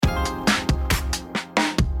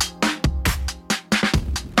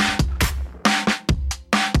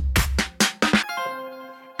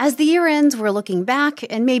the year ends, we're looking back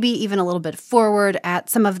and maybe even a little bit forward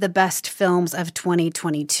at some of the best films of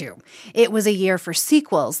 2022. It was a year for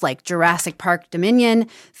sequels like Jurassic Park Dominion,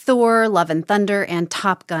 Thor, Love and Thunder, and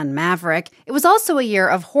Top Gun Maverick. It was also a year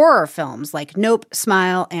of horror films like Nope,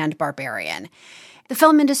 Smile, and Barbarian. The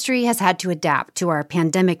film industry has had to adapt to our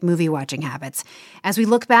pandemic movie-watching habits. As we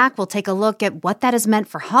look back, we'll take a look at what that has meant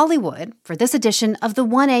for Hollywood for this edition of the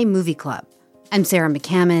 1A Movie Club. I'm Sarah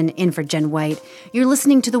McCammon, in for Jen White. You're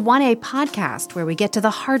listening to the 1A podcast, where we get to the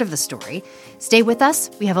heart of the story. Stay with us.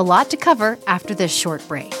 We have a lot to cover after this short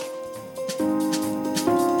break.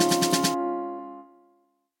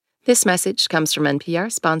 This message comes from NPR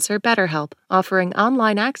sponsor BetterHelp, offering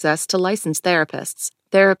online access to licensed therapists.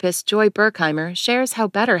 Therapist Joy Berkheimer shares how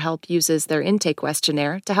BetterHelp uses their intake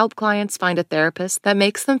questionnaire to help clients find a therapist that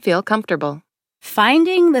makes them feel comfortable.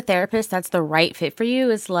 Finding the therapist that's the right fit for you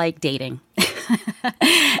is like dating.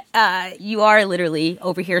 You are literally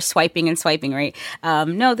over here swiping and swiping, right?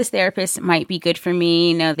 No, this therapist might be good for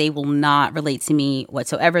me. No, they will not relate to me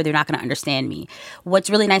whatsoever. They're not going to understand me. What's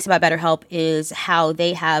really nice about BetterHelp is how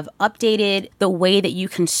they have updated the way that you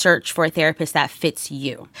can search for a therapist that fits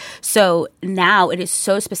you. So now it is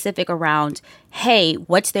so specific around, hey,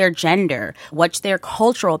 what's their gender? What's their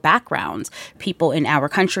cultural background? People in our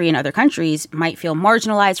country and other countries might feel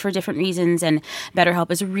marginalized for different reasons, and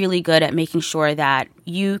BetterHelp is really good at making sure that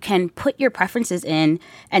you can put your preferences in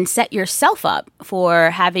and set yourself up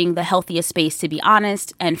for having the healthiest space to be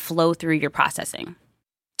honest and flow through your processing.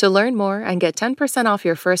 To learn more and get 10% off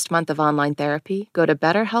your first month of online therapy, go to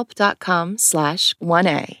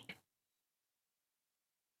betterhelp.com/1A.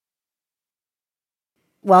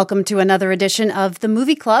 Welcome to another edition of The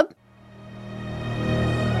Movie Club.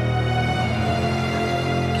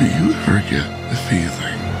 Do you ever get the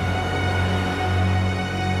feeling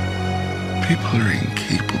people are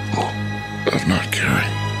incapable of not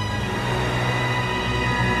caring?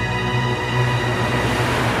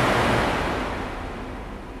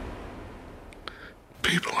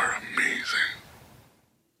 People are amazing.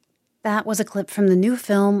 That was a clip from the new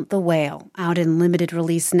film, The Whale, out in limited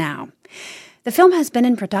release now. The film has been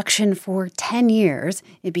in production for 10 years.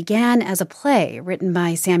 It began as a play written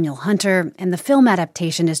by Samuel Hunter, and the film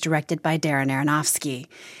adaptation is directed by Darren Aronofsky.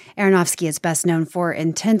 Aronofsky is best known for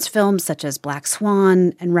intense films such as Black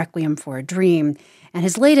Swan and Requiem for a Dream, and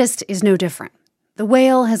his latest is no different. The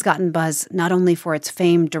Whale has gotten buzz not only for its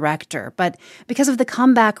famed director, but because of the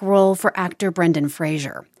comeback role for actor Brendan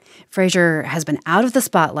Fraser. Fraser has been out of the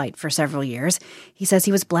spotlight for several years. He says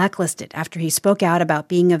he was blacklisted after he spoke out about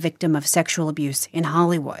being a victim of sexual abuse in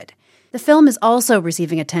Hollywood. The film is also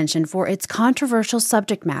receiving attention for its controversial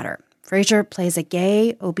subject matter. Fraser plays a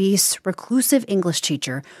gay, obese, reclusive English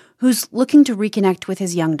teacher who's looking to reconnect with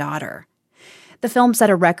his young daughter. The film set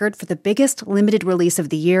a record for the biggest limited release of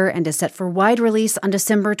the year and is set for wide release on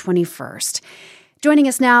December 21st. Joining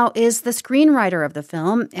us now is the screenwriter of the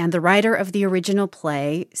film and the writer of the original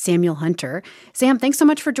play, Samuel Hunter. Sam, thanks so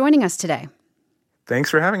much for joining us today.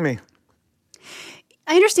 Thanks for having me.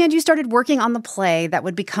 I understand you started working on the play that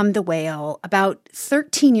would become The Whale about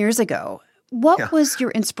 13 years ago. What was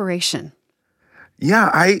your inspiration?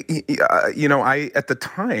 Yeah, I at the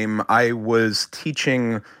time I was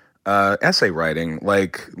teaching essay writing,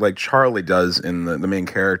 like Charlie does in the main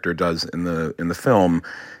character does in the film.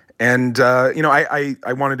 And, I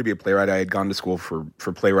wanted to be a playwright. I had gone to school for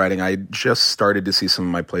playwriting. I had just started to see some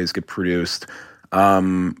of my plays get produced.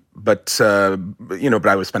 But I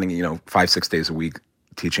was spending, 5-6 days a week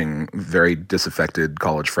teaching very disaffected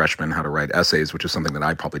college freshmen how to write essays, which is something that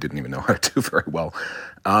I probably didn't even know how to do very well.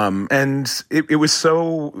 And it was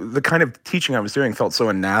the kind of teaching I was doing felt so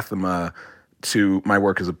anathema to my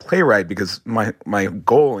work as a playwright, because my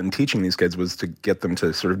goal in teaching these kids was to get them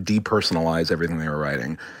to sort of depersonalize everything they were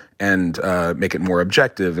writing and make it more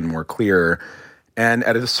objective and more clear. And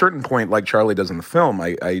at a certain point, like Charlie does in the film,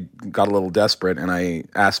 I got a little desperate and I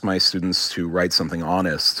asked my students to write something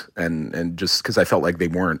honest, and just because I felt like they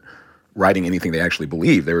weren't writing anything they actually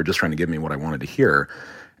believed. They were just trying to give me what I wanted to hear.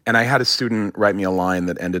 And I had a student write me a line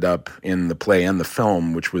that ended up in the play and the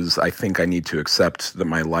film, which was, I think I need to accept that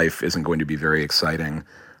my life isn't going to be very exciting.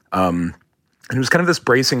 And it was kind of this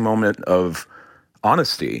bracing moment of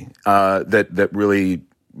honesty that really,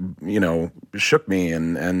 shook me.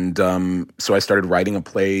 And so I started writing a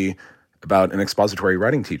play about an expository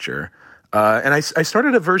writing teacher. And I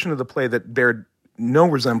started a version of the play that bared no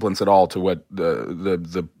resemblance at all to what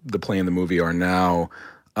the play and the movie are now.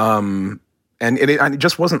 And it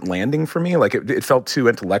just wasn't landing for me. Like it felt too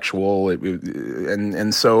intellectual.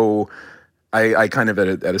 And so I kind of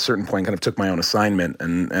at a certain point kind of took my own assignment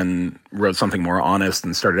and wrote something more honest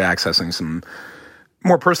and started accessing some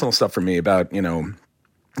more personal stuff for me about,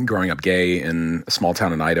 growing up gay in a small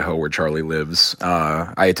town in Idaho where Charlie lives.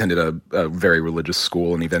 I attended a very religious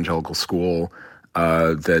school, an evangelical school,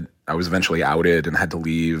 that I was eventually outed and had to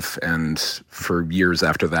leave. And for years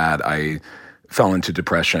after that, I fell into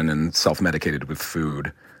depression and self-medicated with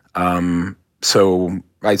food. So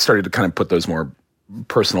I started to kind of put those more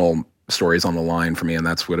personal stories on the line for me, and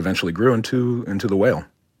that's what eventually grew into The Whale.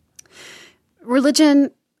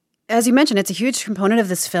 Religion, as you mentioned, it's a huge component of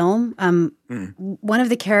this film. One of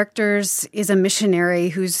the characters is a missionary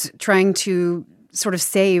who's trying to sort of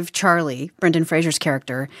save Charlie, Brendan Fraser's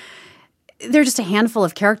character. There are just a handful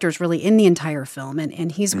of characters really in the entire film,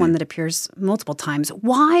 and he's one that appears multiple times.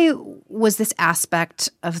 Why was this aspect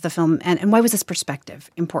of the film, and why was this perspective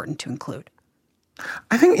important to include?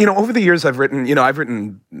 I think, over the years I've written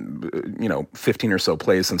 15 or so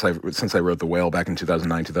plays since I wrote The Whale back in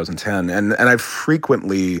 2009, 2010. And I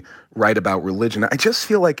frequently write about religion. I just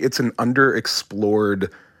feel like it's an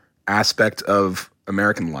underexplored aspect of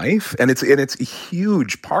American life. And it's a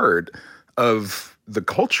huge part of the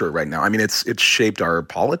culture right now. I mean, it's shaped our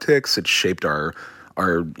politics. It's shaped our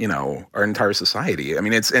entire society. I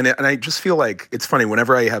mean, and I just feel like it's funny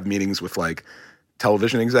whenever I have meetings with like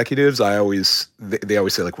television executives, they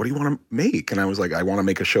always say like, what do you want to make? And I was like, I want to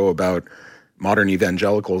make a show about modern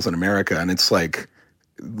evangelicals in America. And it's like,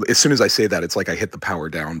 as soon as I say that, it's like I hit the power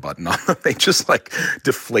down button on them. They just like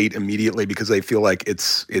deflate immediately because they feel like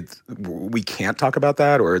we can't talk about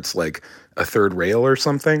that, or it's like a third rail or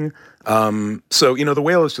something. So, The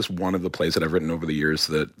Whale is just one of the plays that I've written over the years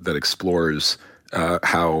that explores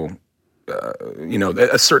how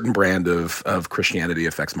a certain brand of Christianity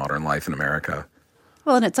affects modern life in America.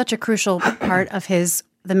 Well, and it's such a crucial part of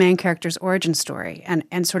the main character's origin story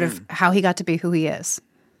and sort of how he got to be who he is.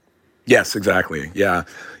 Yes, exactly. Yeah.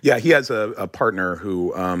 Yeah, he has a partner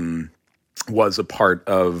who was a part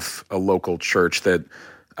of a local church that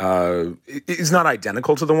is not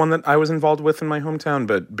identical to the one that I was involved with in my hometown,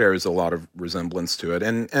 but bears a lot of resemblance to it.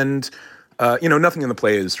 And nothing in the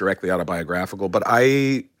play is directly autobiographical, but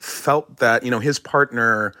I felt that, his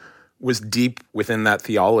partner was deep within that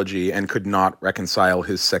theology and could not reconcile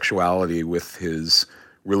his sexuality with his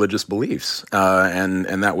religious beliefs.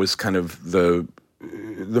 And that was kind of the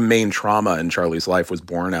main trauma in Charlie's life was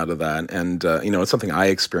born out of that. And, it's something I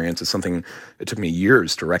experienced. It's something it took me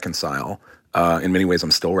years to reconcile. In many ways, I'm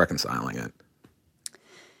still reconciling it.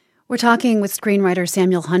 We're talking with screenwriter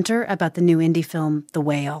Samuel Hunter about the new indie film, The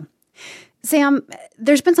Whale. Sam,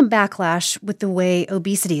 there's been some backlash with the way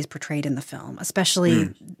obesity is portrayed in the film,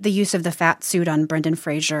 especially the use of the fat suit on Brendan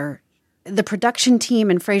Fraser. The production team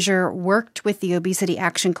and Fraser worked with the Obesity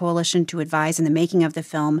Action Coalition to advise in the making of the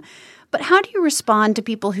film. But how do you respond to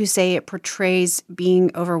people who say it portrays being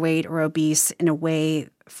overweight or obese in a way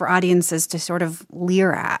for audiences to sort of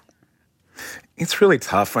leer at? It's really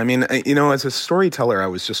tough. I mean, as a storyteller, I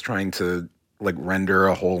was just trying to like render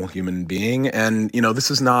a whole human being. And, this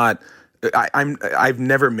is not... I've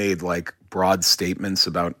never made like broad statements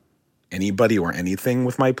about anybody or anything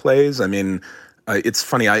with my plays. I mean, it's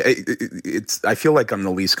funny. I feel like I'm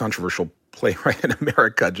the least controversial playwright in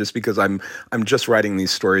America just because I'm just writing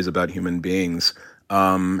these stories about human beings.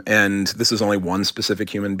 And this is only one specific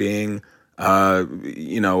human being.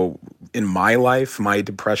 In my life, my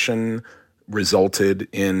depression resulted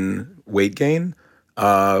in weight gain.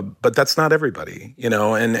 But that's not everybody,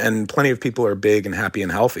 and plenty of people are big and happy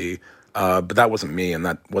and healthy. But that wasn't me, and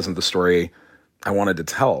that wasn't the story I wanted to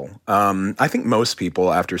tell. I think most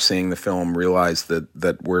people, after seeing the film, realize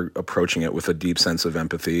that we're approaching it with a deep sense of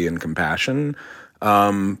empathy and compassion.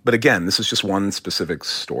 But again, this is just one specific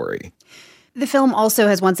story. The film also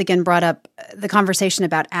has once again brought up the conversation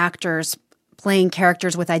about actors playing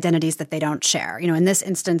characters with identities that they don't share. In this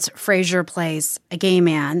instance, Fraser plays a gay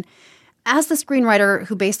man. As the screenwriter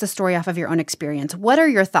who based the story off of your own experience, what are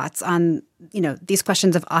your thoughts on, these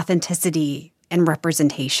questions of authenticity and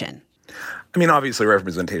representation? I mean, obviously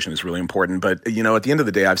representation is really important, but, at the end of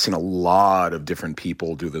the day, I've seen a lot of different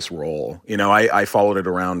people do this role. I followed it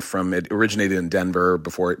around it originated in Denver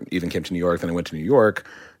before it even came to New York. Then I went to New York.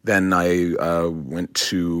 Then I went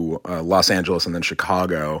to Los Angeles and then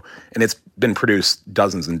Chicago. And it's been produced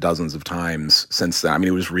dozens and dozens of times since then. I mean,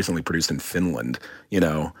 it was recently produced in Finland,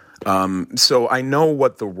 So I know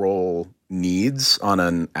what the role needs on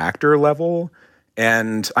an actor level.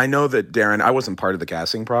 And I know that Darren, I wasn't part of the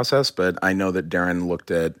casting process, but I know that Darren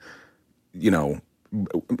looked at,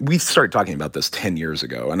 we started talking about this 10 years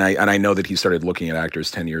ago. And I know that he started looking at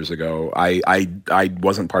actors 10 years ago. I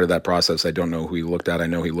wasn't part of that process. I don't know who he looked at. I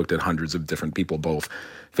know he looked at hundreds of different people, both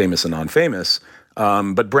famous and non-famous.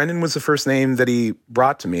 But Brendan was the first name that he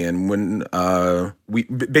brought to me. And when Darren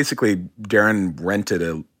rented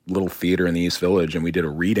a little theater in the East Village, and we did a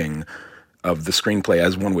reading of the screenplay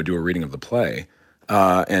as one would do a reading of the play.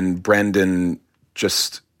 And Brendan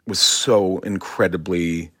just was so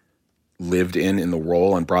incredibly lived in the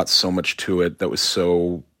role and brought so much to it that was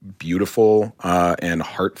so beautiful and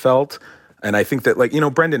heartfelt. And I think that,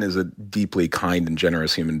 Brendan is a deeply kind and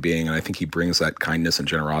generous human being, and I think he brings that kindness and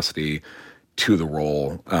generosity to the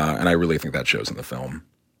role, and I really think that shows in the film.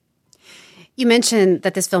 You mentioned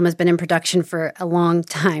that this film has been in production for a long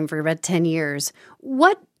time, for about 10 years.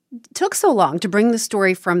 What took so long to bring the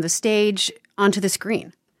story from the stage onto the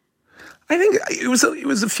screen? I think it was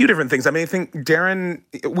a few different things. I mean, I think Darren,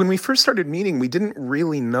 when we first started meeting, we didn't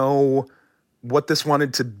really know what this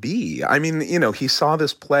wanted to be. I mean, he saw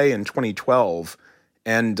this play in 2012,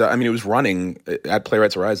 and it was running at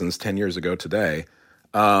Playwrights Horizons 10 years ago today.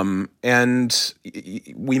 And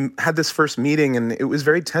we had this first meeting, and it was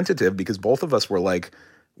very tentative because both of us were like,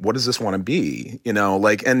 what does this want to be?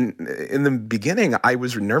 And in the beginning, I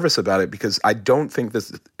was nervous about it because I don't think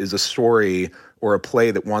this is a story or a play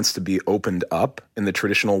that wants to be opened up in the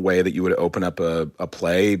traditional way that you would open up a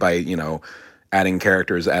play by, adding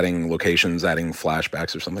characters, adding locations, adding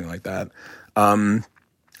flashbacks or something like that.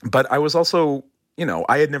 But I was also,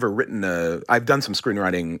 I had never written I've done some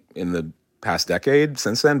screenwriting in the past decade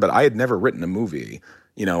since then, but I had never written a movie,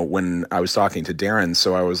 when I was talking to Darren.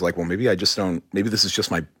 So I was like, well, maybe this is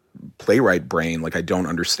just my playwright brain. Like, I don't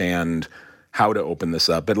understand how to open this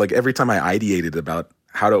up. But every time I ideated about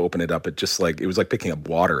how to open it up, it just it was like picking up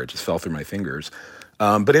water. It just fell through my fingers.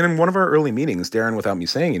 But in one of our early meetings, Darren, without me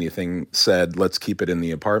saying anything, said, let's keep it in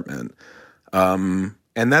the apartment. And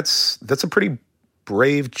that's a pretty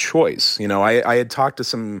brave choice. I had talked to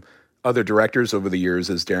some other directors over the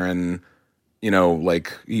years as Darren, he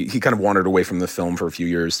kind of wandered away from the film for a few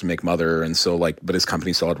years to make Mother. And so but his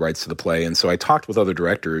company still had rights to the play. And so I talked with other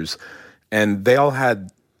directors, and they all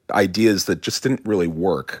had ideas that just didn't really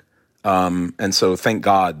work. And so thank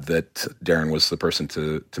God that Darren was the person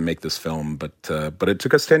to make this film. But it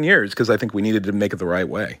took us 10 years because I think we needed to make it the right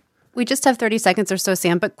way. We just have 30 seconds or so,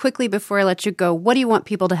 Sam, but quickly before I let you go, what do you want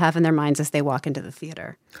people to have in their minds as they walk into the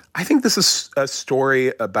theater? I think this is a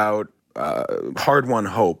story about hard-won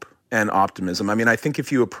hope and optimism. I mean, I think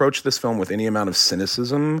if you approach this film with any amount of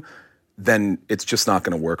cynicism, then it's just not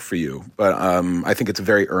going to work for you. But I think it's a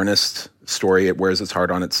very earnest story. It wears its heart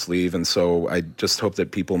on its sleeve. And so I just hope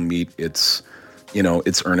that people meet its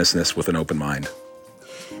earnestness with an open mind.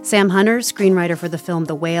 Sam Hunter, screenwriter for the film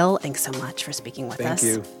The Whale, thanks so much for speaking with us.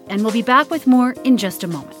 Thank you. And we'll be back with more in just a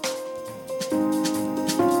moment.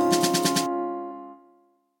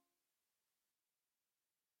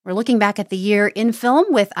 We're looking back at the year in film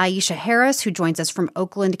with Aisha Harris, who joins us from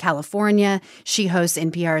Oakland, California. She hosts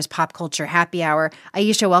NPR's Pop Culture Happy Hour.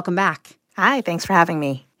 Aisha, welcome back. Hi, thanks for having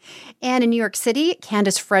me. And in New York City,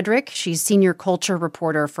 Candace Frederick. She's senior culture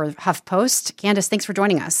reporter for HuffPost. Candace, thanks for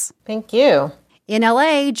joining us. Thank you. In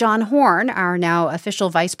LA, John Horn, our now official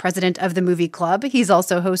vice president of the Movie Club. He's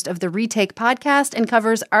also host of the Retake podcast and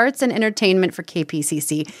covers arts and entertainment for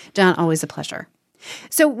KPCC. John, always a pleasure.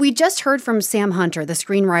 So we just heard from Sam Hunter, the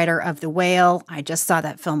screenwriter of The Whale. I just saw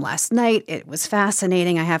that film last night. It was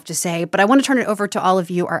fascinating, I have to say. But I want to turn it over to all of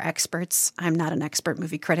you, our experts. I'm not an expert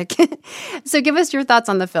movie critic. So give us your thoughts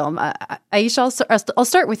on the film. Aisha, I'll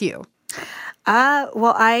start with you.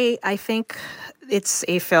 Well, I think it's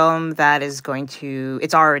a film that is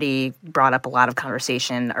it's already brought up a lot of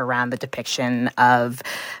conversation around the depiction of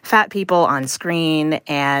fat people on screen.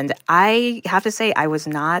 And I have to say, I was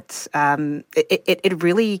not, it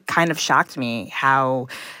really kind of shocked me how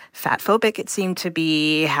fat-phobic it seemed to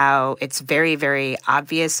be, how it's very, very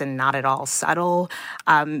obvious and not at all subtle.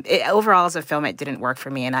 Overall, as a film, it didn't work for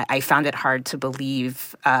me, and I found it hard to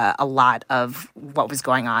believe a lot of what was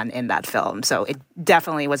going on in that film. So it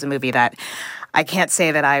definitely was a movie that I can't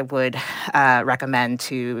say that I would recommend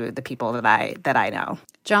to the people that I know.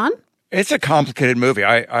 John? It's a complicated movie.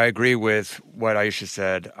 I agree with what Aisha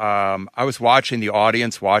said. I was watching the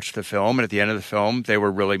audience watch the film, and at the end of the film, they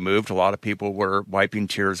were really moved. A lot of people were wiping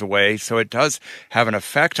tears away. So it does have an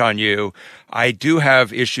effect on you. I do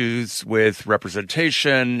have issues with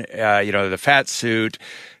representation, the fat suit.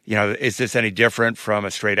 is this any different from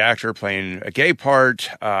a straight actor playing a gay part?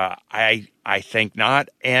 I think not.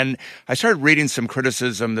 And I started reading some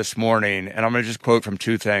criticism this morning, and I'm going to just quote from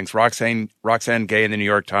two things. Roxane Gay in the New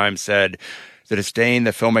York Times said, "The disdain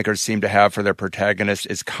the filmmakers seem to have for their protagonist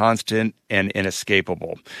is constant and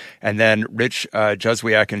inescapable." And then Rich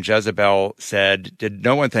Juzwiak in Jezebel said, "Did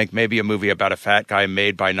no one think maybe a movie about a fat guy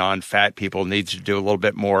made by non-fat people needs to do a little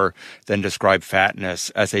bit more than describe fatness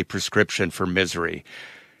as a prescription for misery?"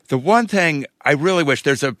 The one thing I really wish,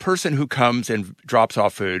 there's a person who comes and drops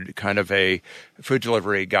off food, kind of a food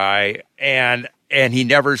delivery guy, and he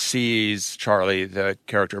never sees Charlie, the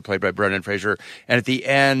character played by Brendan Fraser. And at the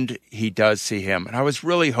end, he does see him. And I was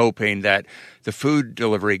really hoping that the food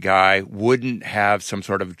delivery guy wouldn't have some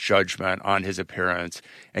sort of judgment on his appearance.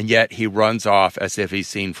 And yet he runs off as if he's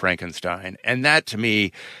seen Frankenstein. And that, to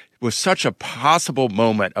me, was such a possible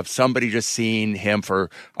moment of somebody just seeing him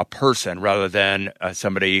for a person rather than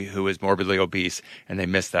somebody who is morbidly obese, and they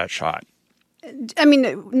missed that shot. I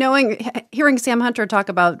mean, hearing Sam Hunter talk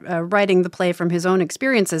about writing the play from his own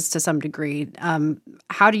experiences to some degree,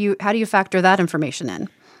 how do you factor that information in?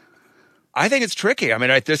 I think it's tricky. I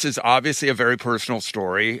mean, this is obviously a very personal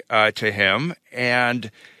story to him,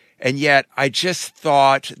 and yet I just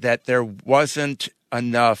thought that there wasn't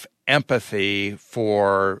enough empathy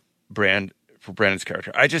for Brandon's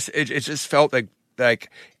character. It just felt like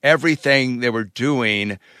everything they were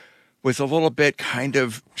doing was a little bit kind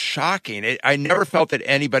of shocking. I never felt that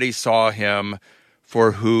anybody saw him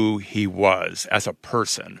for who he was as a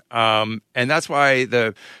person. And that's why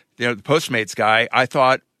the Postmates guy, I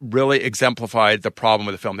thought, really exemplified the problem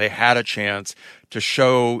with the film. They had a chance to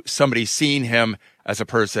show somebody seeing him as a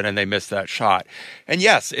person, and they missed that shot. And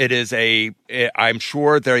yes, I'm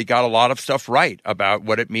sure they got a lot of stuff right about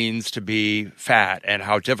what it means to be fat and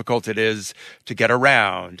how difficult it is to get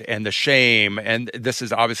around and the shame. And this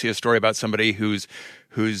is obviously a story about somebody whose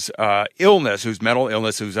illness, whose mental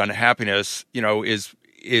illness, whose unhappiness,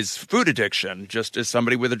 is food addiction, just as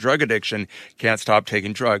somebody with a drug addiction can't stop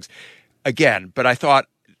taking drugs. Again, but I thought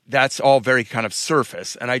that's all very kind of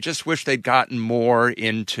surface. And I just wish they'd gotten more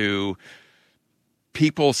into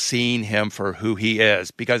people seeing him for who he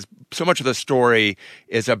is, because so much of the story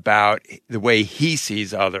is about the way he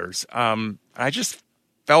sees others. I just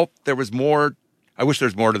felt there was more. I wish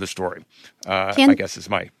there's more to the story, I guess is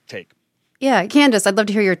my take. Yeah, Candace, I'd love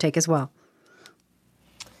to hear your take as well.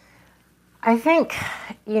 I think,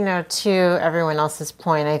 to everyone else's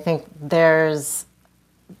point, I think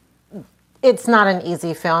it's not an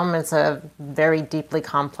easy film. It's a very deeply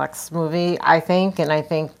complex movie, I think. And I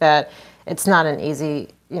think that it's not an easy,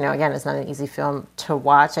 it's not an easy film to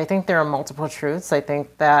watch. I think there are multiple truths. I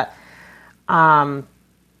think that,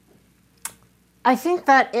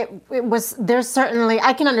 there's certainly,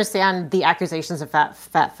 I can understand the accusations of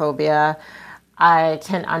fat phobia. I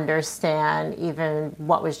can understand even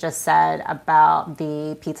what was just said about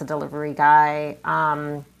the pizza delivery guy.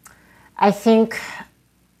 I think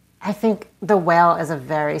The Whale is a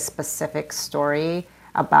very specific story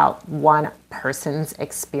about one person's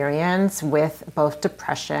experience with both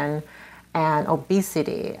depression and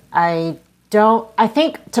obesity. I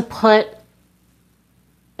think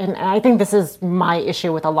this is my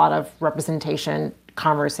issue with a lot of representation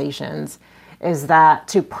conversations, is that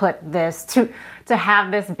to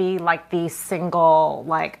have this be like the single,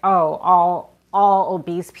 like, all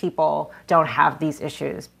obese people don't have these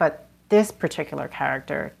issues, but this particular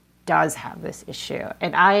character does have this issue.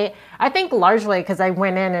 And I think largely because I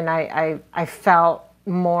went in and I felt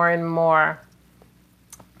more and more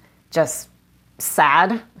just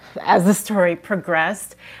sad as the story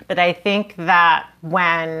progressed. But I think that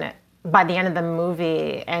by the end of the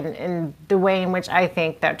movie and the way in which I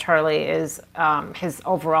think that Charlie is his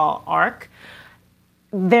overall arc,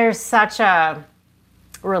 there's such a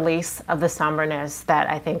release of the somberness that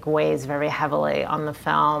I think weighs very heavily on the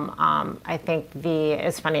film. I think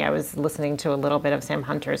it's funny, I was listening to a little bit of Sam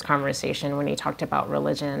Hunter's conversation when he talked about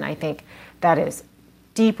religion. I think that is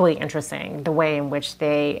deeply interesting, the way in which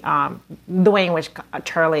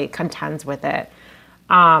Charlie contends with it.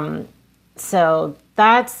 So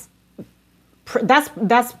that's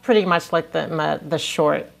pretty much like my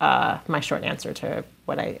short answer to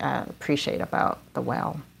what I appreciate about The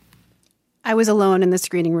Whale. I was alone in the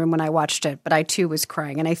screening room when I watched it, but I too was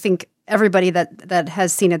crying. And I think everybody that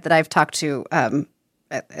has seen it that I've talked to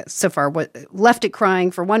so far left it crying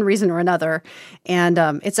for one reason or another. And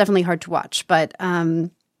it's definitely hard to watch. But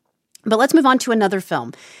let's move on to another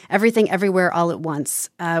film, Everything Everywhere All at Once.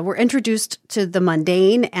 We're introduced to the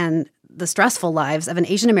mundane and the stressful lives of an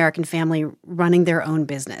Asian American family running their own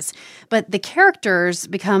business. But the characters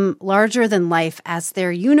become larger than life as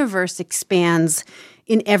their universe expands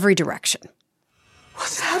in every direction.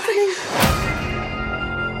 What's happening?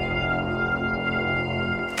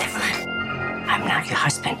 Evelyn, I'm not your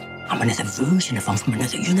husband. I'm another version of him from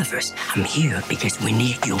another universe. I'm here because we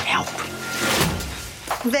need your help.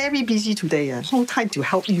 Very busy today. No time to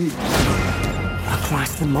help you.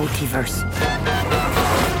 Across the multiverse,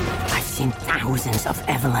 I've seen thousands of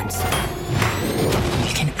Evelyns.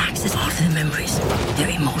 You can access all their memories, their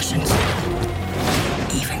emotions,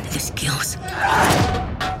 even their skills.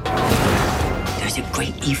 There's a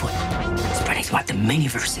great evil spreading throughout the many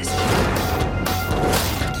verses.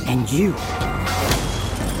 And you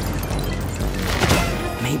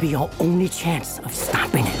may be your only chance of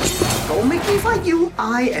stopping it. Don't make me fight you.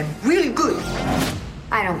 I am really good.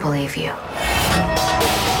 I don't believe you.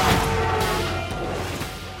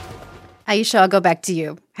 Aisha, I'll go back to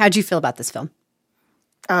you. How'd you feel about this film?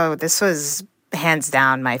 Oh, this was hands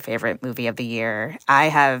down my favorite movie of the year. I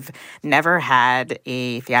have never had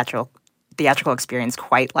a theatrical experience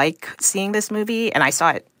quite like seeing this movie, and I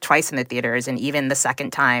saw it twice in the theaters, and even the second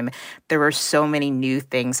time, there were so many new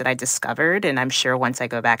things that I discovered, and I'm sure once I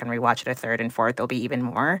go back and rewatch it a third and fourth, there'll be even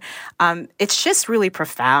more. It's just really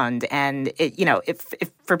profound, and if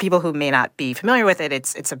for people who may not be familiar with it,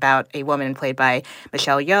 it's about a woman played by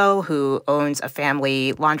Michelle Yeoh who owns a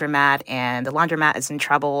family laundromat, and the laundromat is in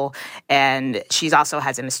trouble, and she also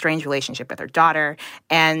has an estranged relationship with her daughter,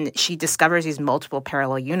 and she discovers these multiple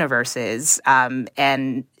parallel universes,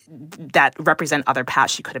 and that represent other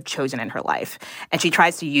paths she could have chosen in her life. And she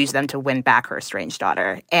tries to use them to win back her estranged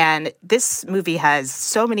daughter. And this movie has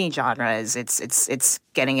so many genres. It's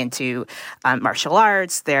getting into martial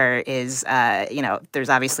arts. There is, there's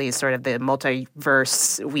obviously sort of the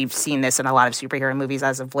multiverse. We've seen this in a lot of superhero movies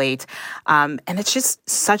as of late. And it's just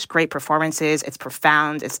such great performances. It's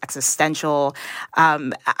profound. It's existential.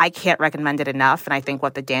 I can't recommend it enough. And I think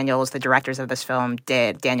what the directors of this film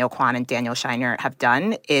did, Daniel Kwan and Daniel Scheinert, have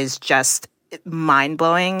done is just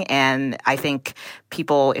mind-blowing. And I think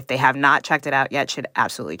people, if they have not checked it out yet, should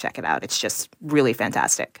absolutely check it out. It's just really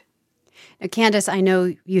fantastic. Now, Candace, I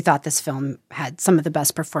know you thought this film had some of the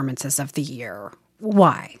best performances of the year.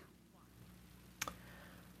 Why?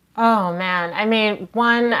 Oh, man. I mean,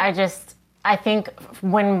 I think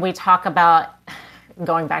when we talk about,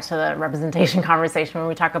 going back to the representation conversation, when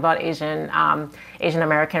we talk about Asian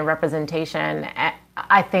American representation,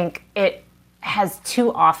 I think it has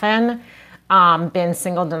too often been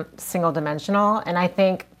single dimensional, and I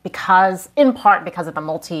think in part because of the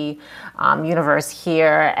multi universe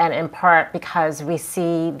here, and in part because we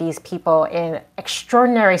see these people in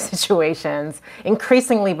extraordinary situations,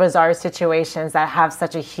 increasingly bizarre situations that have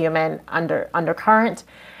such a human undercurrent,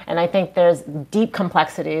 and I think there's deep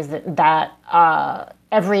complexities that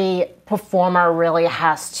every performer really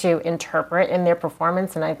has to interpret in their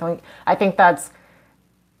performance, and I think that's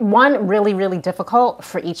one, really, really difficult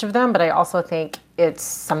for each of them, but I also think it's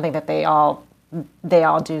something that they all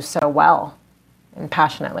do so well and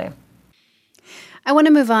passionately. I want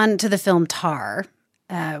to move on to the film Tar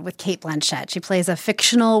with Cate Blanchett. She plays a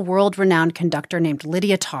fictional, world-renowned conductor named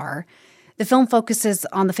Lydia Tarr. The film focuses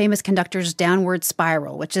on the famous conductor's downward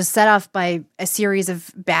spiral, which is set off by a series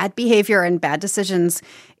of bad behavior and bad decisions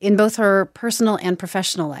in both her personal and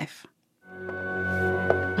professional life.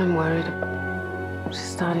 I'm worried. She's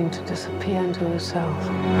starting to disappear into herself.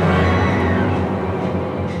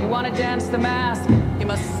 You want to dance the mask, you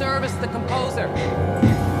must service the composer.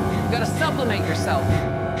 You gotta supplement yourself,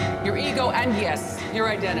 your ego, and yes, your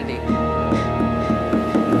identity.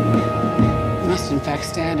 You must in fact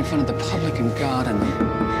stand in front of the public and God and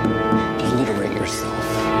obliterate yourself.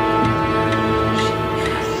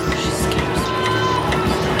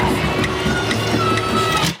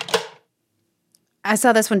 I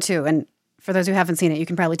saw this one too, and for those who haven't seen it, you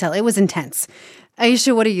can probably tell it was intense.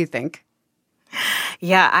 Aisha, what do you think?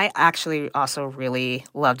 Yeah, I actually also really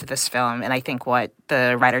loved this film, and I think what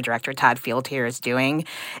the writer-director Todd Field here is doing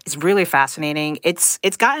is really fascinating. It's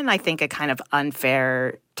gotten, I think, a kind of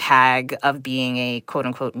unfair tag of being a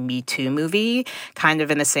quote-unquote Me Too movie, kind of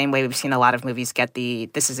in the same way we've seen a lot of movies get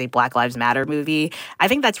this is a Black Lives Matter movie. I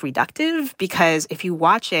think that's reductive because if you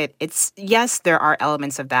watch it, yes, there are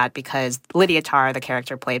elements of that because Lydia Tarr, the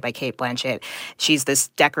character played by Cate Blanchett, she's this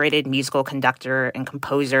decorated musical conductor and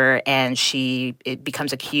composer, and it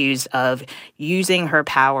becomes accused of using her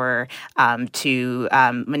power to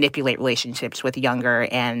manipulate relationships with younger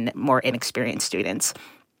and more inexperienced students.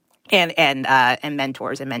 and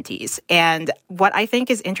mentors and mentees. And what I think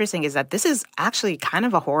is interesting is that this is actually kind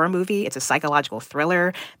of a horror movie. It's a psychological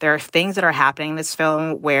thriller. There are things that are happening in this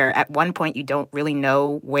film where at one point you don't really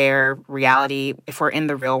know where reality, if we're in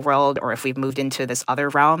the real world or if we've moved into this other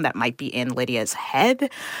realm that might be in Lydia's head.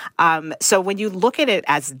 So when you look at it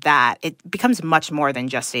as that, it becomes much more than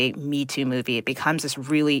just a Me Too movie. It becomes this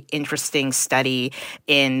really interesting study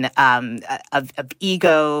in of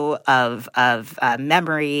ego, of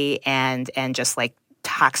memory, and just like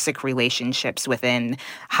toxic relationships within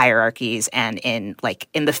hierarchies and in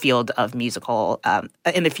the field of musical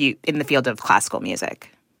in the field of classical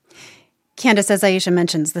music. Candace, as Aisha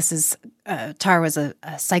mentions, this is Tar was a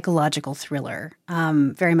psychological thriller,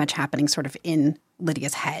 very much happening sort of in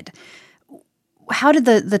Lydia's head. How did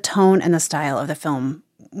the tone and the style of the film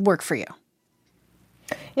work for you?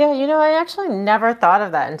 Yeah, I actually never thought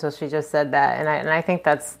of that until she just said that, and I think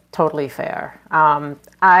that's totally fair.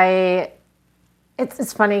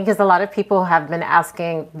 It's funny because a lot of people have been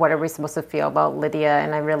asking, what are we supposed to feel about Lydia?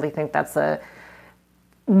 And I really think that's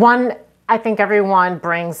I think everyone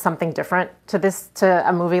brings something different to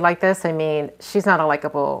a movie like this. I mean, she's not a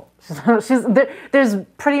likable. There's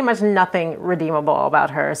pretty much nothing redeemable about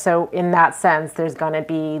her. So in that sense, there's going to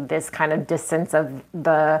be this kind of distance of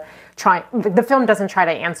the film doesn't try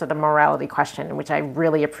to answer the morality question, which I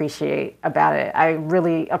really appreciate about it. I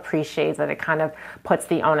really appreciate that it kind of puts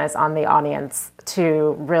the onus on the audience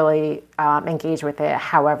to really engage with it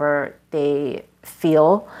however they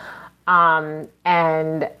feel. And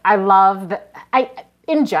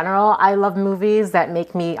in general, I love movies that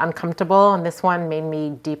make me uncomfortable, and this one made me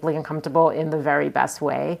deeply uncomfortable in the very best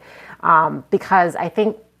way, because I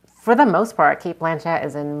think for the most part, Cate Blanchett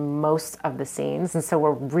is in most of the scenes, and so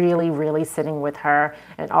we're really, really sitting with her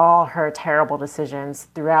and all her terrible decisions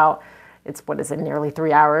throughout. Nearly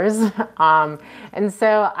 3 hours, and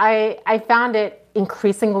so I found it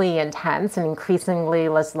increasingly intense and increasingly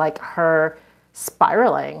less like her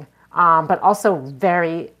spiraling. But also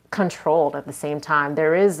very controlled at the same time.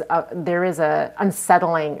 There is a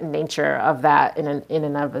unsettling nature of that in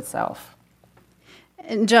and of itself.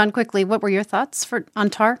 And John, quickly, what were your thoughts on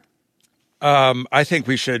Tar? I think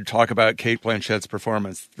we should talk about Cate Blanchett's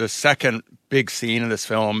performance. The second big scene in this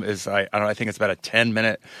film is, I think it's about a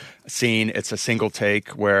 10-minute scene. It's a single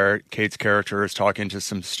take where Kate's character is talking to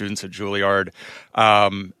some students at Juilliard.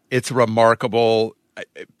 It's a remarkable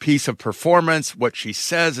piece of performance. What she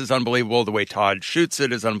says is unbelievable. The way Todd shoots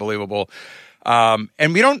it is unbelievable. And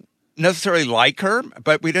we don't necessarily like her,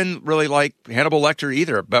 but we didn't really like Hannibal Lecter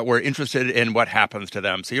either, but we're interested in what happens to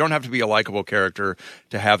them. So you don't have to be a likable character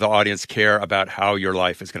to have the audience care about how your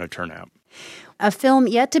life is going to turn out. A film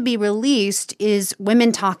yet to be released is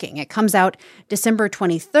Women Talking. It comes out December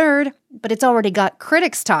 23rd, but it's already got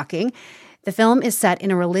critics talking. The film is set in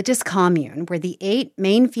a religious commune where the 8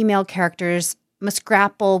 main female characters must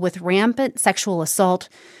grapple with rampant sexual assault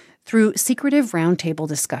through secretive roundtable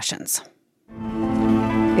discussions.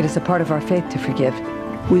 It is a part of our faith to forgive.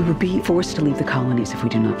 We would be forced to leave the colonies if we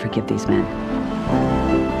do not forgive these men.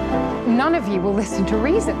 None of you will listen to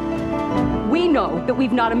reason. We know that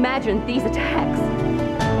we've not imagined these attacks.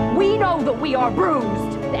 We know that we are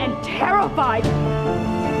bruised and terrified.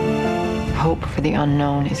 Hope for the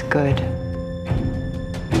unknown is good.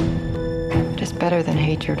 It is better than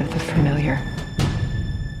hatred of the familiar.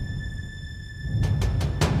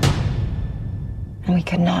 We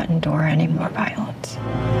could not endure any more violence.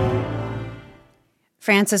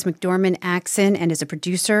 Frances McDormand Axon and is a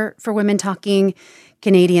producer for Women Talking.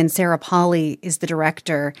 Canadian Sarah Polley is the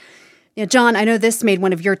director. Now, John, I know this made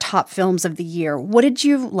one of your top films of the year. What did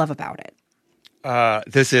you love about it?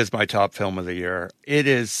 This is my top film of the year. It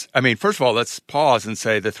is, first of all, let's pause and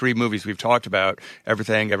say the 3 movies we've talked about,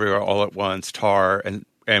 Everything, Everywhere, All at Once, Tar,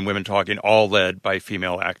 and Women Talking, all led by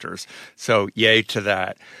female actors. So yay to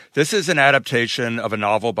that. This is an adaptation of a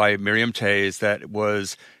novel by Miriam Toews that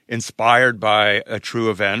was inspired by a true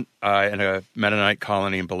event in a Mennonite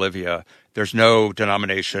colony in Bolivia. There's no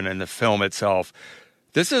denomination in the film itself.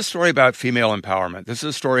 This is a story about female empowerment. This is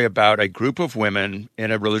a story about a group of women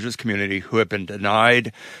in a religious community who have been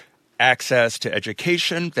denied access to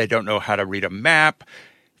education. They don't know how to read a map.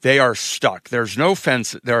 They are stuck. There are no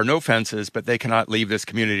fences, but they cannot leave this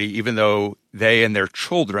community even though they and their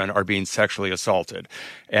children are being sexually assaulted.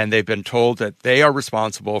 And they've been told that they are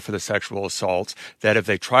responsible for the sexual assaults, that if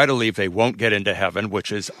they try to leave, they won't get into heaven,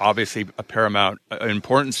 which is obviously a paramount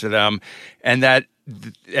importance to them, and that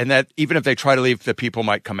that even if they try to leave, the people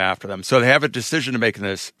might come after them. So they have a decision to make in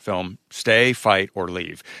this film: stay, fight, or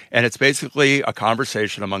leave. And it's basically a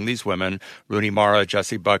conversation among these women, Rooney Mara,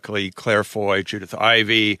 Jessie Buckley, Claire Foy, Judith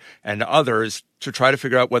Ivey, and others, to try to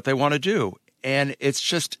figure out what they want to do. And it's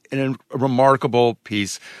just a remarkable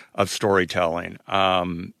piece of storytelling.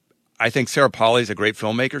 I think Sarah Polley is a great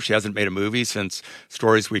filmmaker. She hasn't made a movie since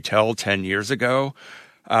Stories We Tell 10 years ago.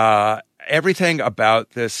 Everything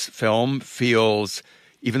about this film feels,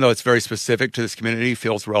 even though it's very specific to this community,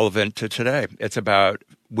 feels relevant to today. It's about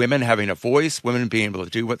women having a voice, women being able to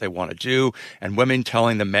do what they want to do, and women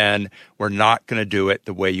telling the men, we're not going to do it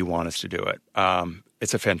the way you want us to do it.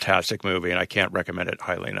 It's a fantastic movie, and I can't recommend it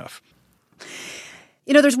highly enough.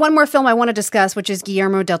 You know, there's one more film I want to discuss, which is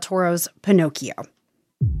Guillermo del Toro's Pinocchio.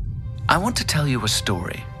 I want to tell you a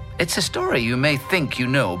story. It's a story you may think you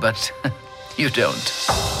know, but you don't.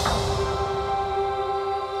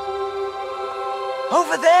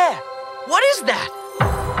 Over there! What is that?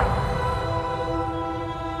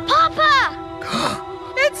 Papa!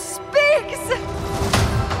 It speaks!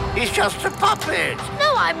 He's just a puppet!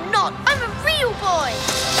 No, I'm not. I'm a real boy!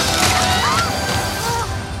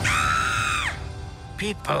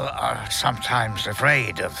 People are sometimes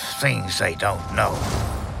afraid of things they don't know.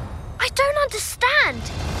 I don't understand.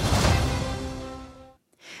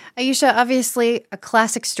 Aisha, obviously a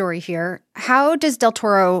classic story here. How does Del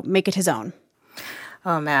Toro make it his own?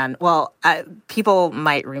 Oh, man. Well, people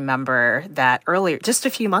might remember that earlier, just a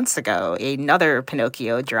few months ago, another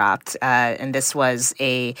Pinocchio dropped, and this was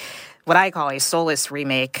what I call a soulless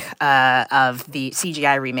remake of the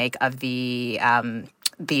CGI remake of the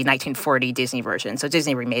 1940 Disney version. So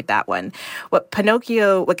Disney remade that one. What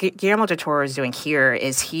Guillermo del Toro is doing here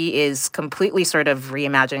is he is completely sort of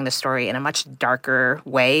reimagining the story in a much darker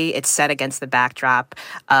way. It's set against the backdrop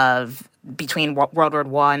of between World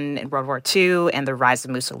War I and World War II and the rise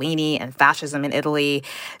of Mussolini and fascism in Italy.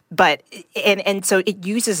 But and so it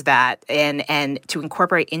uses that and to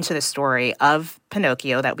incorporate into the story of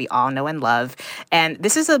Pinocchio that we all know and love. And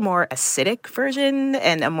this is a more acidic version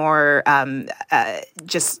and a more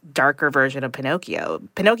just darker version of Pinocchio.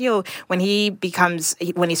 Pinocchio, when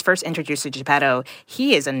he's first introduced to Geppetto,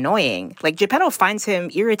 he is annoying. Like, Geppetto finds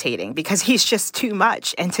him irritating because he's just too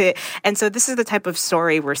much. And so this is the type of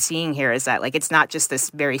story we're seeing here, is that, like, it's not just this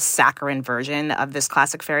very saccharine version of this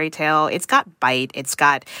classic fairy tale. It's got bite. It's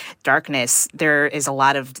got darkness. There is a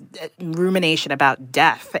lot of rumination about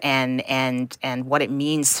death and what it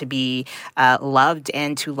means to be loved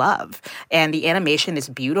and to love. And the animation is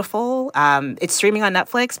beautiful. It's streaming on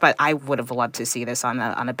Netflix, but I would have loved to see this on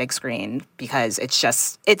a big screen because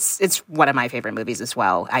it's one of my favorite movies as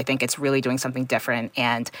well. I think it's really doing something different,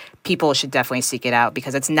 and people should definitely seek it out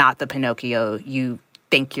because it's not the Pinocchio you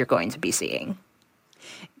think you're going to be seeing.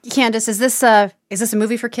 Candace, is this a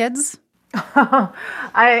movie for kids?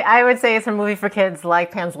 I would say it's a movie for kids,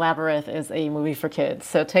 like Pan's Labyrinth is a movie for kids.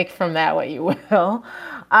 So take from that what you will.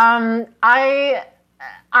 I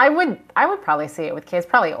would probably see it with kids,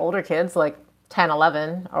 probably older kids, like 10,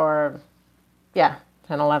 11, or 10,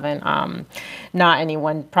 11. Not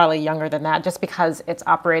anyone probably younger than that, just because it's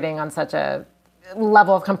operating on such a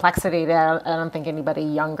level of complexity that I don't think anybody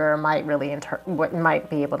younger might really might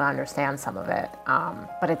be able to understand some of it.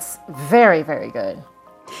 But it's very, very good.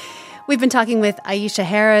 We've been talking with Aisha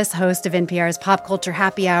Harris, host of NPR's Pop Culture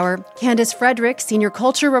Happy Hour, Candace Frederick, senior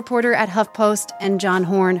culture reporter at HuffPost, and John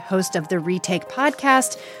Horn, host of the Retake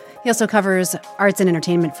podcast. He also covers arts and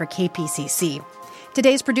entertainment for KPCC.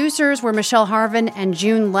 Today's producers were Michelle Harvin and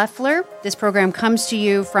June Leffler. This program comes to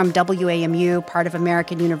you from WAMU, part of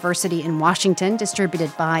American University in Washington,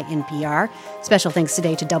 distributed by NPR. Special thanks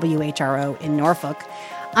today to WHRO in Norfolk.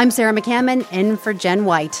 I'm Sarah McCammon, in for Jen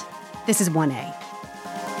White. This is 1A.